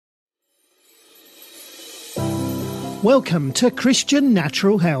Welcome to Christian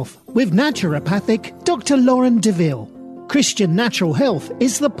Natural Health with naturopathic Dr. Lauren DeVille. Christian Natural Health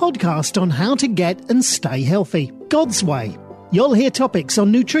is the podcast on how to get and stay healthy, God's way. You'll hear topics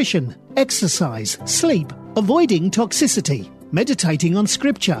on nutrition, exercise, sleep, avoiding toxicity, meditating on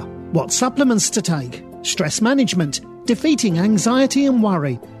scripture, what supplements to take, stress management, defeating anxiety and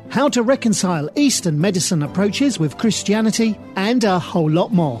worry, how to reconcile Eastern medicine approaches with Christianity, and a whole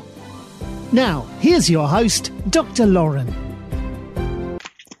lot more. Now, here's your host, Dr. Lauren.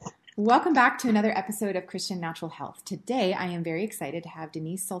 Welcome back to another episode of Christian Natural Health. Today, I am very excited to have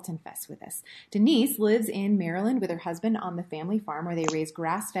Denise Sultanfest with us. Denise lives in Maryland with her husband on the family farm where they raise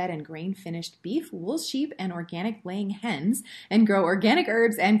grass-fed and grain-finished beef, wool sheep, and organic laying hens, and grow organic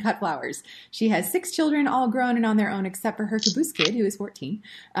herbs and cut flowers. She has 6 children, all grown and on their own except for her caboose kid, who is 14.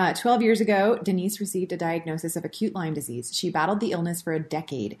 12 years ago, Denise received a diagnosis of acute Lyme disease. She battled the illness for a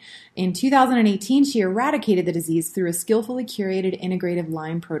decade. In 2018, she eradicated the disease through a skillfully curated integrative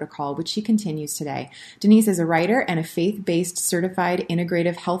Lyme protocol, which she continues today. Denise is a writer and a faith-based certified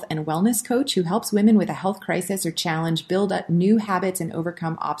integrative health and wellness coach who helps women with a health crisis or challenge build up new habits and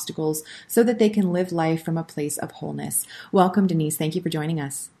overcome obstacles so that they can live life from a place of wholeness. Welcome, Denise. Thank you for joining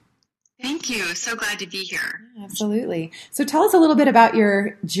us. Thank you. So glad to be here. Absolutely. So tell us a little bit about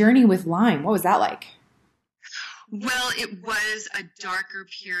your journey with Lyme. What was that like? Well, it was a darker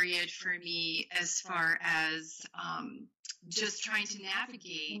period for me as far as just trying to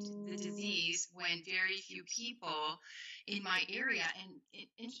navigate the disease when very few people in my area,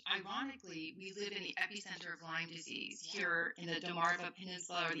 and ironically, we live in the epicenter of Lyme disease here in the Delmarva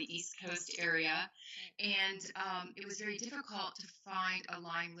Peninsula or the East Coast area, and it was very difficult to find a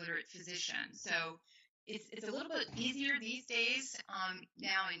Lyme literate physician. So it's a little bit easier these days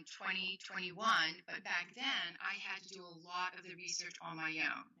now in 2021, but back then I had to do a lot of the research on my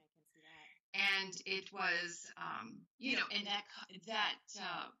own. And it was, and that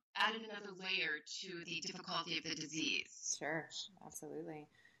added another layer to the difficulty of the disease. Sure, absolutely.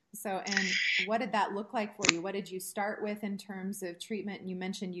 So, and what did that look like for you? What did you start with in terms of treatment? And you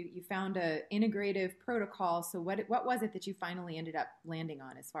mentioned you found a integrative protocol. So what was it that you finally ended up landing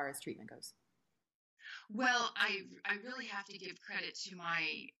on as far as treatment goes? Well, I really have to give credit to my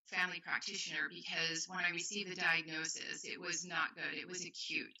family practitioner because when I received the diagnosis, it was not good. It was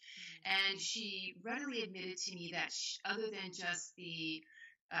acute. And she readily admitted to me that other than just the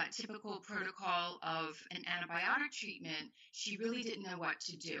typical protocol of an antibiotic treatment, she really didn't know what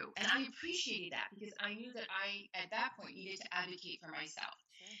to do. And I appreciated that because I knew that I, at that point, needed to advocate for myself.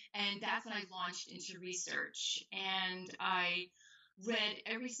 And that's when I launched into research. And I read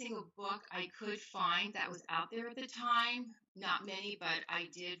every single book I could find that was out there at the time. Not many, but I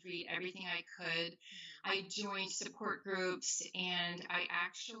did read everything I could. I joined support groups, and I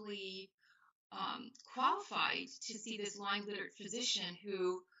actually qualified to see this Lyme literate physician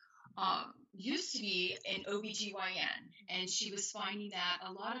who used to be an OBGYN, and she was finding that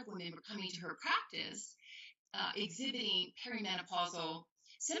a lot of women were coming to her practice exhibiting perimenopausal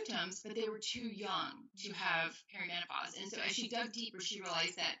symptoms, but they were too young to have perimenopause. And so as she dug deeper, she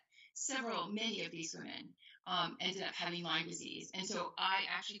realized that many of these women ended up having Lyme disease. And so I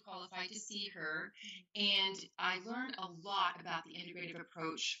actually qualified to see her, and I learned a lot about the integrative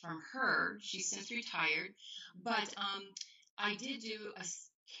approach from her. She's since retired, but I did do a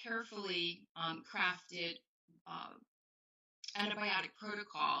carefully crafted antibiotic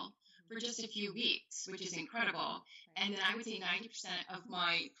protocol for just a few weeks, which is incredible. And then I would say 90% of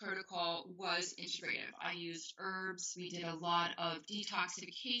my protocol was integrative. I used herbs. We did a lot of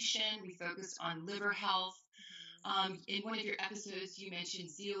detoxification. We focused on liver health. In one of your episodes, you mentioned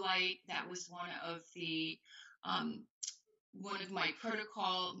zeolite. That was one of my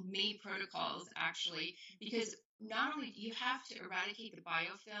main protocols, actually, because not only do you have to eradicate the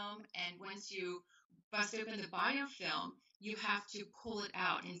biofilm, and once you bust open the biofilm, you have to pull it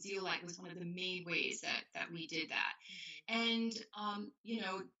out, and zeolite was one of the main ways that we did that. And,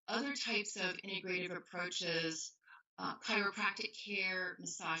 other types of integrative approaches, chiropractic care,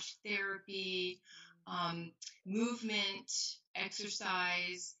 massage therapy, movement,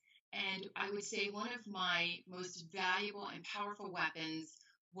 exercise, and I would say one of my most valuable and powerful weapons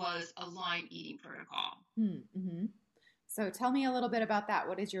was a Lyme eating protocol. Mm-hmm. So tell me a little bit about that.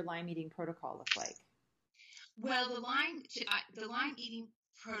 What does your Lyme eating protocol look like? Well, the Lyme eating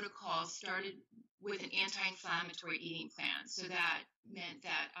protocol started with an anti-inflammatory eating plan. So that meant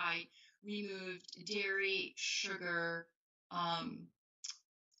that I removed dairy, sugar,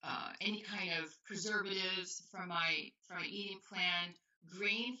 any kind of preservatives from my eating plan.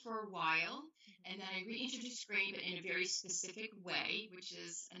 grain for a while, and then I reintroduced grain, but in a very specific way, which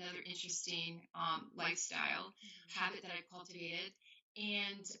is another interesting lifestyle habit that I cultivated.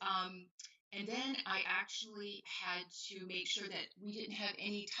 And then I actually had to make sure that we didn't have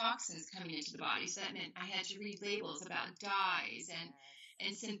any toxins coming into the body. So that meant I had to read labels about dyes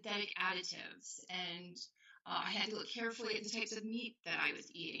and synthetic additives. And I had to look carefully at the types of meat that I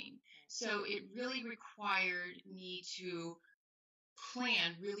was eating. So it really required me to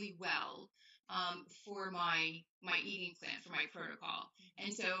plan really well for my eating plan, for my protocol.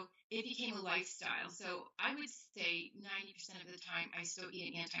 And so it became a lifestyle. So I would say 90% of the time I still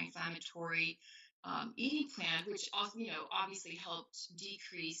eat an anti-inflammatory eating plan, which also, obviously helped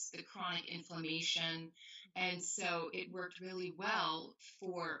decrease the chronic inflammation. And so it worked really well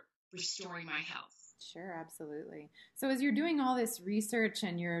for restoring my health. Sure, absolutely. So as you're doing all this research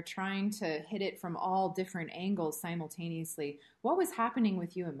and you're trying to hit it from all different angles simultaneously, what was happening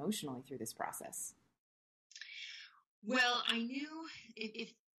with you emotionally through this process? Well, I knew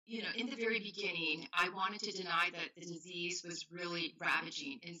if in the very beginning, I wanted to deny that the disease was really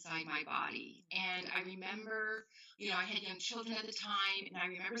ravaging inside my body. And I remember, I had young children at the time, and I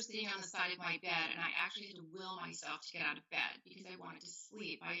remember sitting on the side of my bed, and I actually had to will myself to get out of bed because I wanted to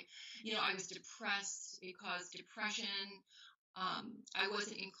sleep. I was depressed because depression, I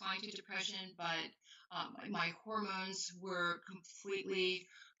wasn't inclined to depression, but my hormones were completely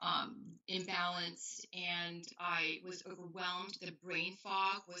imbalanced, and I was overwhelmed. The brain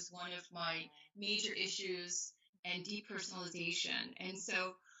fog was one of my major issues, and depersonalization. And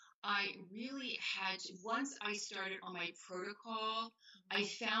so I really had to, once I started on my protocol, I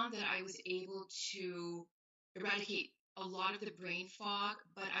found that I was able to eradicate a lot of the brain fog,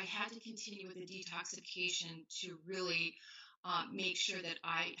 but I had to continue with the detoxification to really make sure that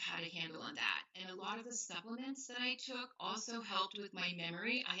I had a handle on that. And a lot of the supplements that I took also helped with my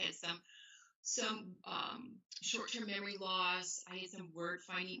memory. I had some short-term memory loss. I had some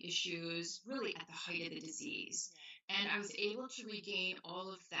word-finding issues, really at the height of the disease. And I was able to regain all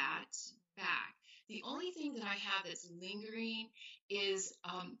of that back. The only thing that I have that's lingering is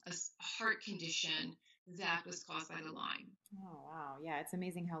a heart condition that was caused by the Lyme. Oh, wow. Yeah, it's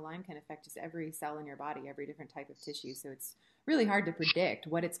amazing how Lyme can affect just every cell in your body, every different type of tissue. So it's really hard to predict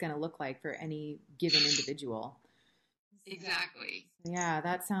what it's going to look like for any given individual. Exactly. Yeah,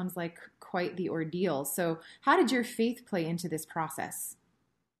 that sounds like quite the ordeal. So how did your faith play into this process?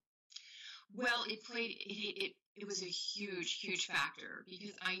 Well, it was a huge factor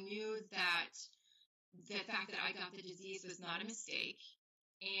because I knew that the fact that I got the disease was not a mistake.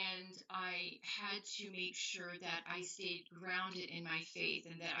 And I had to make sure that I stayed grounded in my faith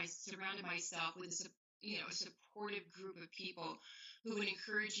and that I surrounded myself with a supportive group of people who would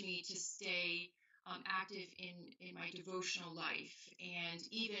encourage me to stay active in my devotional life. And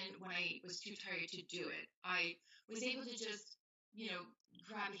even when I was too tired to do it, I was able to just,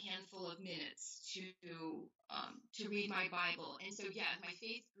 grab a handful of minutes to read my Bible. And so, yeah, my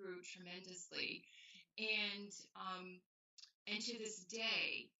faith grew tremendously. And and to this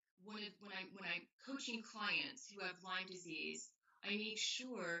day, when I'm coaching clients who have Lyme disease, I make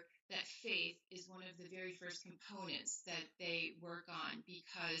sure that faith is one of the very first components that they work on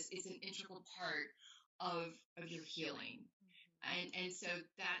because it's an integral part of your healing. And so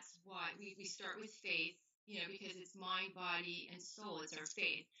that's why we start with faith, because it's mind, body, and soul. It's our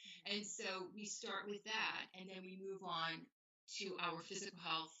faith. And so we start with that, and then we move on to our physical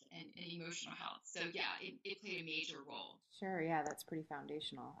health and emotional health. So yeah, it played a major role. Sure, yeah, that's pretty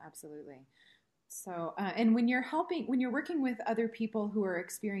foundational. Absolutely. So, and when you're working with other people who are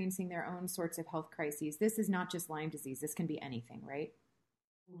experiencing their own sorts of health crises, this is not just Lyme disease. This can be anything, right?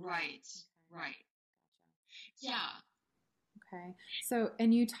 Right. Yeah. Okay. So,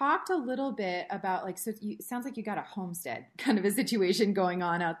 and you talked a little bit about it sounds like you got a homestead kind of a situation going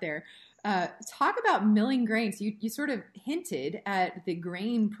on out there. Talk about milling grains. You sort of hinted at the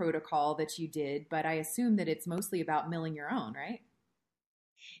grain protocol that you did, but I assume that it's mostly about milling your own, right?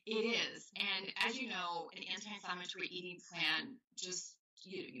 It is. And as you know, an anti-inflammatory eating plan just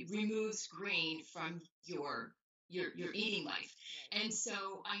removes grain from your eating life. And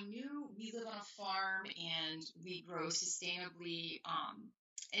so I knew we live on a farm and we grow sustainably.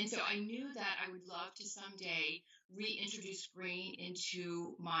 And so I knew that I would love to someday reintroduce grain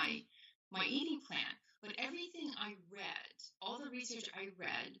into my eating plan. But everything I read, all the research I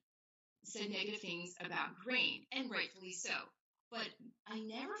read, said negative things about grain, and rightfully so. But I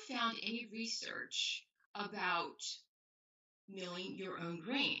never found any research about milling your own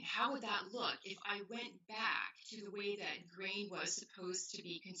grain. How would that look if I went back to the way that grain was supposed to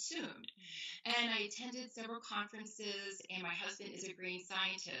be consumed. And I attended several conferences, and my husband is a grain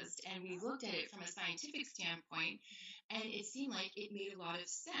scientist, and we looked at it from a scientific standpoint, and it seemed like it made a lot of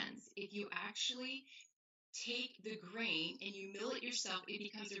sense. If you actually take the grain and you mill it yourself, it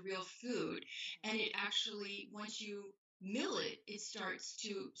becomes a real food. And it actually, once you mill it, it starts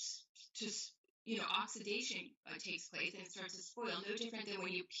to oxidation takes place and it starts to spoil. No different than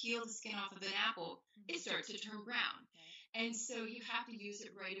when you peel the skin off of an apple, it starts to turn brown. And so you have to use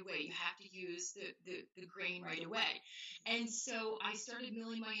it right away. You have to use the grain right away. And so I started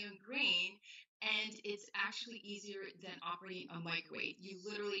milling my own grain, and it's actually easier than operating a microwave. You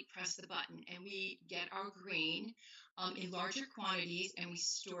literally press the button, and we get our grain in larger quantities, and we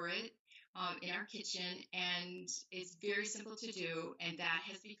store it in our kitchen, and it's very simple to do, and that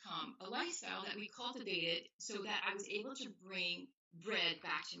has become a lifestyle that we cultivated so that I was able to bring bread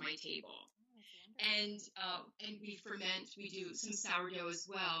back to my table. And we ferment. We do some sourdough as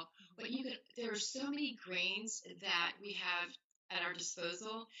well. But there are so many grains that we have at our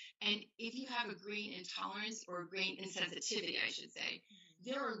disposal. And if you have a grain intolerance or a grain insensitivity, I should say,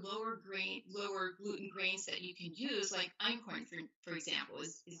 there are lower gluten grains that you can use, like einkorn, for example,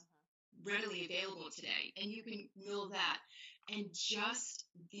 is readily available today. And you can mill that. And just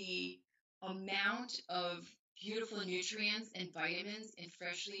the amount of beautiful nutrients and vitamins in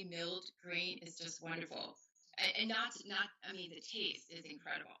freshly milled grain is just wonderful. And the taste is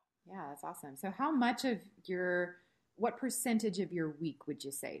incredible. Yeah, that's awesome. So what percentage of your week would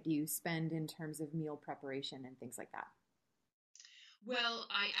you say do you spend in terms of meal preparation and things like that? Well,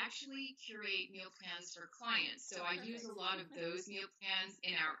 I actually curate meal plans for clients. So I use a lot of those meal plans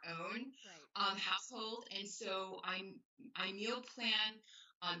in our own household. And so I meal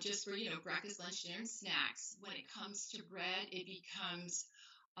plan just for, breakfast, lunch, dinner, and snacks. When it comes to bread, it becomes,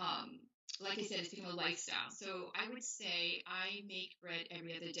 like I said, it's become a lifestyle. So I would say I make bread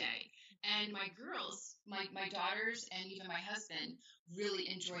every other day. And my girls, my daughters, and even my husband really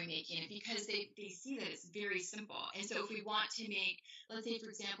enjoy making it because they see that it's very simple. And so if we want to make, let's say, for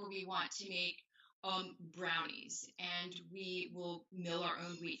example, we want to make brownies, and we will mill our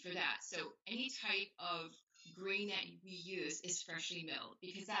own wheat for that. So any type of grain that we use is freshly milled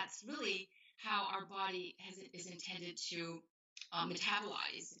because that's really how our body is intended to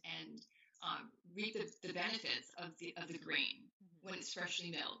metabolize and reap the benefits of the grain when it's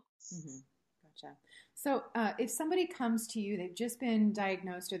freshly milled. Mm-hmm. Gotcha. So if somebody comes to you, they've just been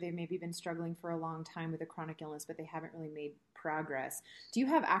diagnosed or they've maybe been struggling for a long time with a chronic illness, but they haven't really made progress. Do you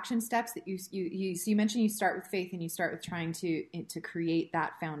have action steps that so you mentioned you start with faith and you start with trying to create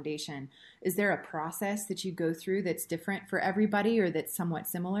that foundation. Is there a process that you go through that's different for everybody or that's somewhat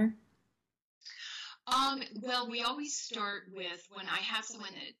similar? Well, we always start with when I have someone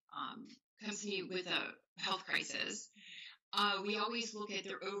that comes to me with a health crisis. We always look at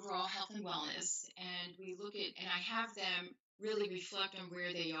their overall health and wellness, and I have them really reflect on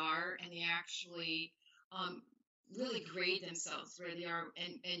where they are, and they actually really grade themselves where they are.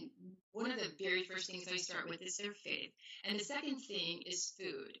 And one of the very first things I start with is their faith. And the second thing is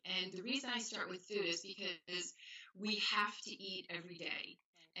food. And the reason I start with food is because we have to eat every day.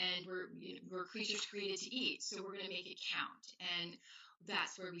 And we're creatures created to eat, so we're going to make it count. And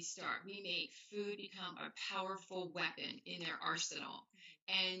that's where we start. We make food become a powerful weapon in their arsenal.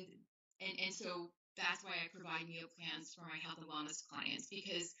 And so that's why I provide meal plans for my health and wellness clients,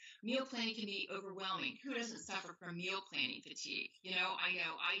 because meal planning can be overwhelming. Who doesn't suffer from meal planning fatigue? I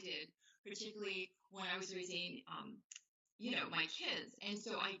know I did, particularly when I was raising my kids. And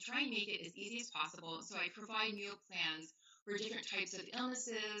so I try and make it as easy as possible. So I provide meal plans for different types of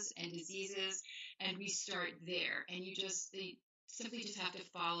illnesses and diseases, and we start there. And they simply just have to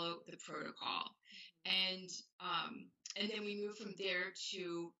follow the protocol. And then we move from there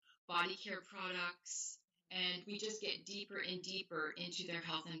to body care products, and we just get deeper and deeper into their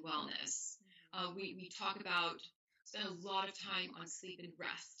health and wellness. We spend a lot of time on sleep and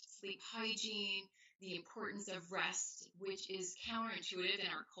rest, sleep hygiene, the importance of rest, which is counterintuitive in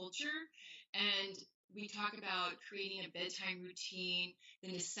our culture. And we talk about creating a bedtime routine,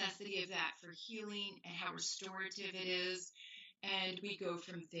 the necessity of that for healing and how restorative it is. And we go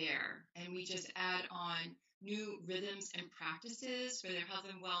from there, and we just add on new rhythms and practices for their health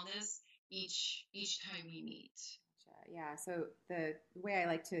and wellness each time we meet. Gotcha. Yeah. So the way I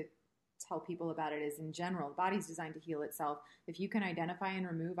like to tell people about it is, in general, the body's designed to heal itself. If you can identify and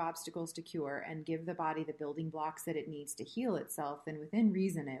remove obstacles to cure and give the body the building blocks that it needs to heal itself, then within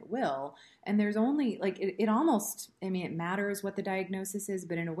reason it will. And there's only, like, it almost, I mean, it matters what the diagnosis is,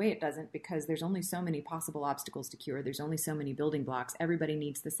 but in a way it doesn't, because there's only so many possible obstacles to cure. There's only so many building blocks. Everybody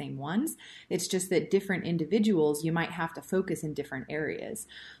needs the same ones. It's just that different individuals, you might have to focus in different areas.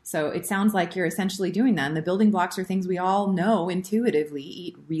 So it sounds like you're essentially doing that. And the building blocks are things we all know intuitively.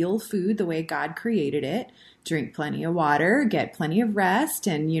 Eat real food the way God created it, drink plenty of water, get plenty of rest,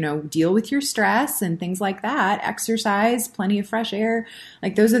 and, deal with your stress and things like that. Exercise, plenty of fresh air.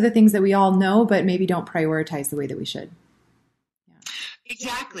 Like, those are the things that we all know, but maybe don't prioritize the way that we should.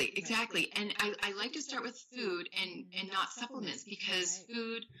 Exactly. And I like to start with food and not supplements, because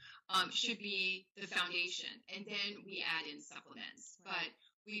food should be the foundation, and then we add in supplements. But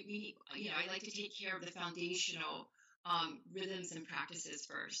we I like to take care of the foundational rhythms and practices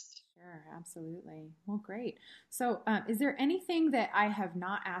first. Sure, absolutely. Well, great. So is there anything that I have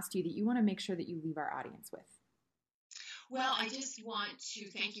not asked you that you want to make sure that you leave our audience with? Well, I just want to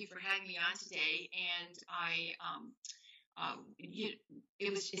thank you for having me on today, and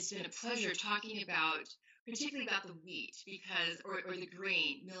it's been a pleasure talking about, particularly about the wheat, because, or the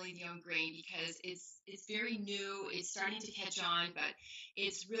grain, milling young grain, because it's very new. It's starting to catch on, but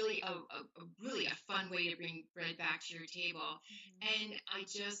it's really a fun way to bring bread back to your table. Mm-hmm. And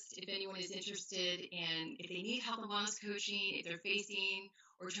if anyone is interested in, if they need health and wellness coaching, if they're facing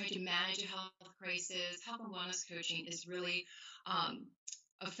or trying to manage a health crisis, health and wellness coaching is really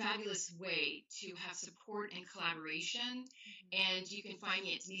a fabulous way to have support and collaboration. Mm-hmm. And you can find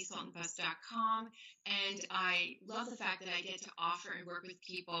me at DeniseSaltonfuss.com. And I love the fact that I get to offer and work with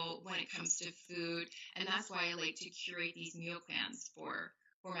people when it comes to food. And that's why I like to curate these meal plans for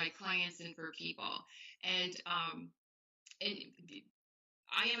my clients and for people. And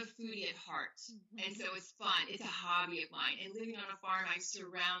I am a foodie at heart. Mm-hmm. And so it's fun. It's a hobby of mine. And living on a farm, I'm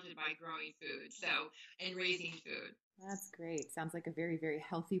surrounded by growing food, and raising food. That's great. Sounds like a very, very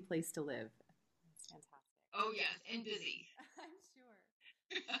healthy place to live. That's fantastic. Oh, yes, and busy. I'm sure.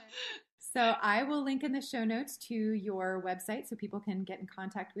 So I will link in the show notes to your website so people can get in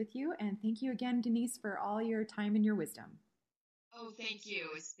contact with you. And thank you again, Denise, for all your time and your wisdom. Oh, thank you.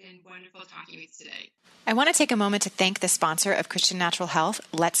 It's been wonderful talking with you today. I want to take a moment to thank the sponsor of Christian Natural Health,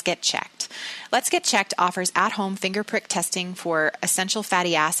 Let's Get Checked. Let's Get Checked offers at-home finger prick testing for essential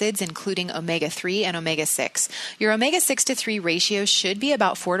fatty acids, including omega-3 and omega-6. Your omega-6 to 3 ratio should be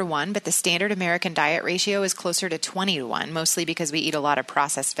about 4 to 1, but the standard American diet ratio is closer to 20 to 1, mostly because we eat a lot of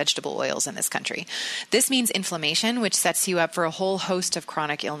processed vegetable oils in this country. This means inflammation, which sets you up for a whole host of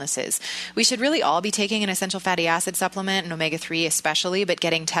chronic illnesses. We should really all be taking an essential fatty acid supplement, and omega-3 especially, but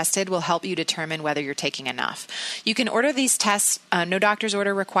getting tested will help you determine whether you're taking enough. You can order these tests, no doctor's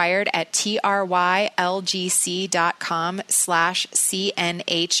order required, at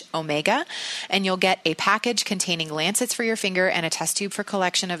trylgc.com/CNH-omega, and you'll get a package containing lancets for your finger and a test tube for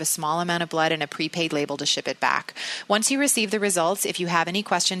collection of a small amount of blood and a prepaid label to ship it back. Once you receive the results, if you have any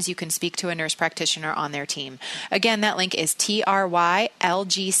questions, you can speak to a nurse practitioner on their team. Again, that link is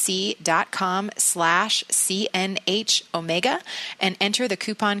trylgc.com/CNH-omega, and enter the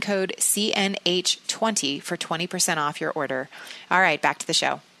coupon code CNH20 for 20% off your order. All right, back to the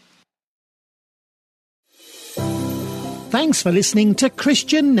show. Thanks for listening to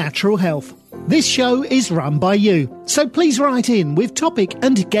Christian Natural Health. This show is run by you, so please write in with topic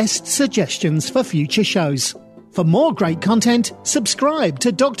and guest suggestions for future shows. For more great content, subscribe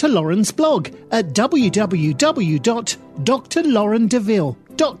to Dr. Lauren's blog at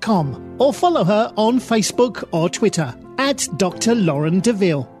www.drlaurendeville.com or follow her on Facebook or Twitter at Dr. Lauren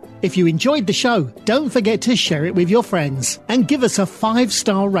DeVille. If you enjoyed the show, don't forget to share it with your friends and give us a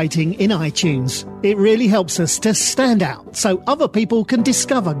 5-star rating in iTunes. It really helps us to stand out so other people can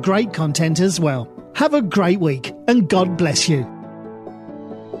discover great content as well. Have a great week and God bless you.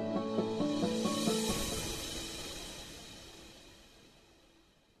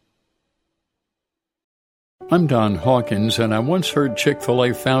 I'm Don Hawkins, and I once heard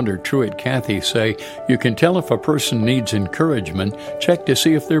Chick-fil-A founder Truett Cathy say, "You can tell if a person needs encouragement, check to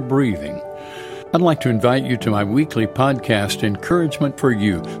see if they're breathing." I'd like to invite you to my weekly podcast, Encouragement for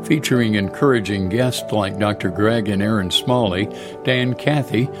You, featuring encouraging guests like Dr. Greg and Aaron Smalley, Dan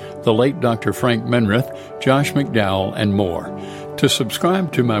Cathy, the late Dr. Frank Menrith, Josh McDowell, and more. To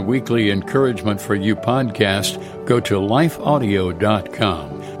subscribe to my weekly Encouragement for You podcast, go to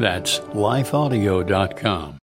lifeaudio.com. That's lifeaudio.com.